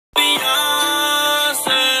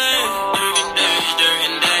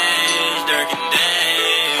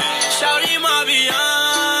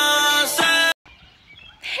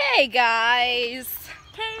Hey guys!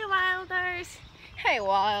 Hey Wilders! Hey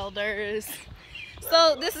Wilders!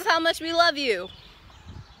 So this is how much we love you.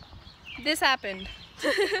 This happened.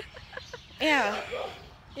 Yeah.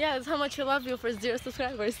 Yeah, that's how much we love you for 0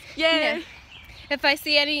 subscribers. Yay! Yeah. If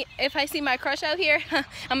I see my crush out here,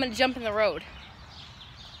 I'm gonna jump in the road.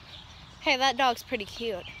 Hey, that dog's pretty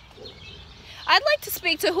cute. I'd like to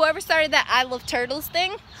speak to whoever started that I love turtles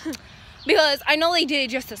thing, because I know they did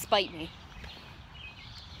it just to spite me.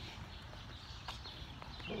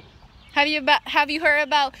 Have you heard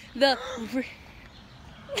about the?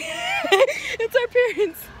 It's our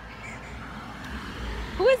parents.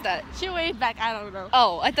 Who is that? She waved back. I don't know.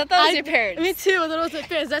 Oh, I thought that was your parents. Me too. I thought it was my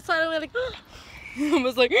parents. That's why I was like. I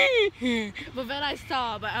was like. But then I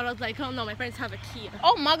saw, but I was like, oh no, my parents have a key.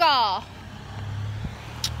 Oh my god.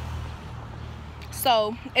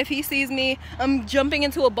 So if he sees me, I'm jumping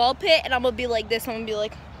into a ball pit, and I'm gonna be like this. I'm gonna be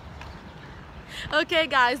like. Okay,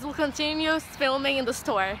 guys, we'll continue filming in the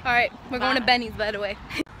store. All right, we're going to Benny's, by the way.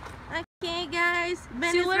 Okay, guys,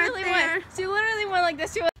 Benny's right there. She literally went like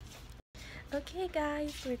this. She went. Okay,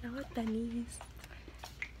 guys, we're now at Benny's.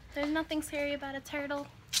 There's nothing scary about a turtle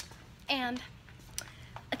and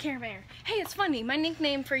a Care Bear. Hey, it's funny. My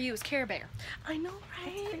nickname for you is Care Bear. I know,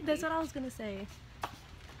 right? That's what I was gonna say.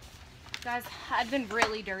 Guys, I've been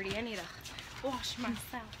really dirty. I need to wash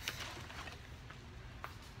myself.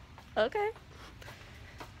 Okay.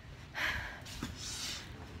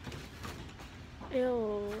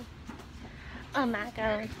 Ew. Oh my god.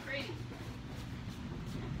 Karen,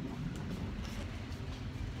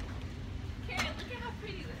 look at how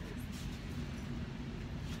pretty this is.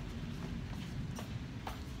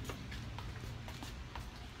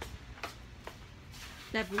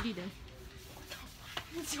 That booty then.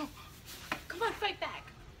 Come on, fight back.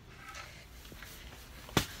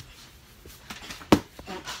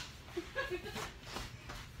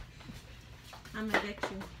 I'm gonna get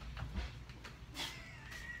you.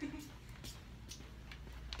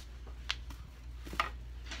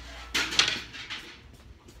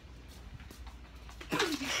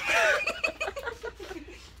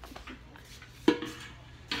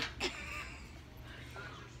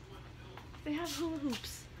 They have hula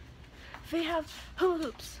hoops. They have hula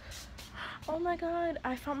hoops. Oh my god,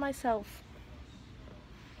 I found myself.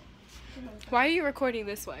 Why are you recording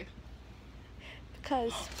this way?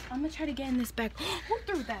 Because I'm gonna try to get in this bag. Who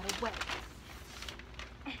threw that away?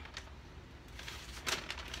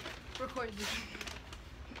 Record this.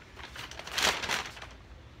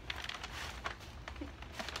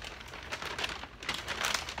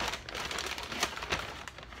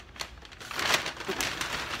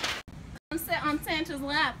 I'm sit on Santa's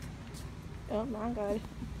lap. oh my god.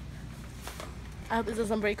 I hope this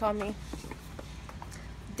doesn't break on me.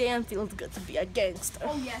 Damn, feels good to be a gangster.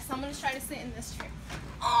 Oh yes, I'm gonna try to sit in this chair.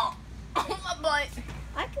 Oh, my butt.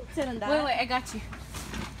 I can sit in that. Wait, I got you.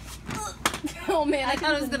 Oh man, I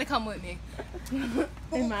thought it was gonna come with me.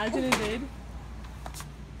 Imagine it did.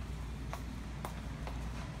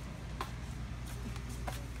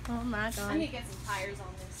 Oh my I god. need to get some tires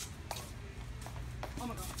on this. Oh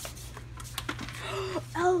my god.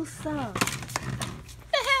 Elsa.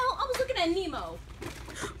 The hell? I was looking at Nemo.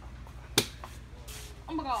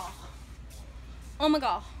 Oh my god. Oh my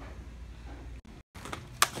god.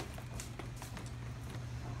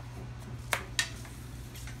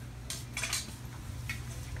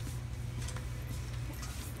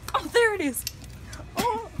 Oh, there it is.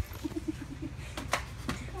 Oh.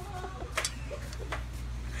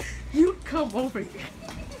 You come over here.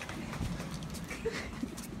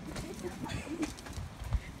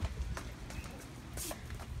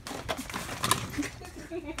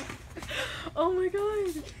 Oh my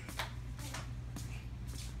god.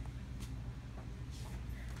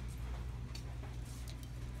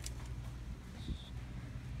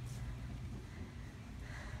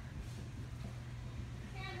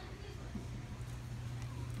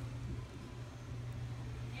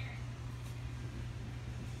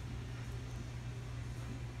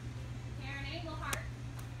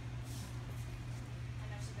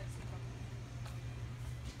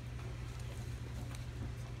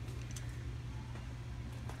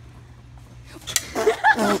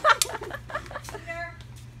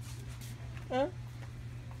 Huh?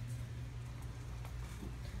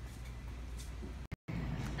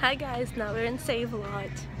 Hi guys, now we're in Save a Lot.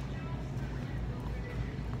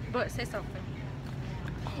 But say something.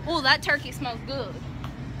 Oh, that turkey smells good.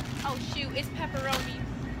 Oh shoot, it's pepperoni.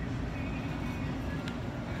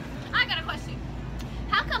 I got a question.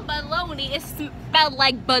 How come bologna is spelled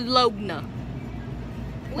like Bologna?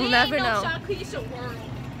 We'll never ain't no know. Shawquisha world.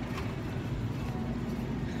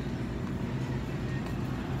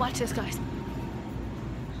 Watch this, guys.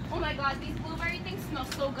 Oh my god, these blueberry things smell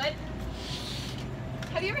so good.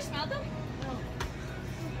 Have you ever smelled them? No.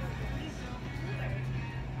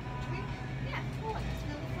 Yeah, cool.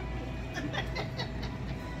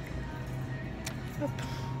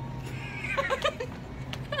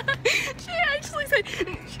 She actually said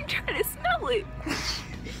she tried to smell it.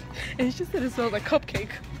 And she said it smells like cupcake.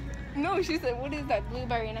 No, she said, what is that,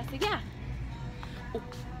 blueberry? And I said, yeah. Oh,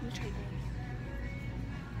 let me try it.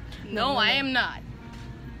 No, I am not.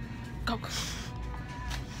 Go.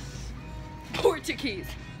 Portuguese.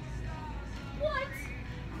 What?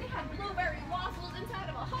 They have blueberry waffles inside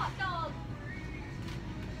of a hot dog.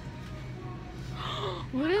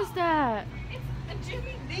 What is that? It's a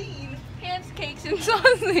Jimmy Dean pancakes and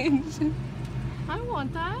sausage. I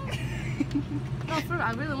want that. No, for real,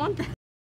 I really want that.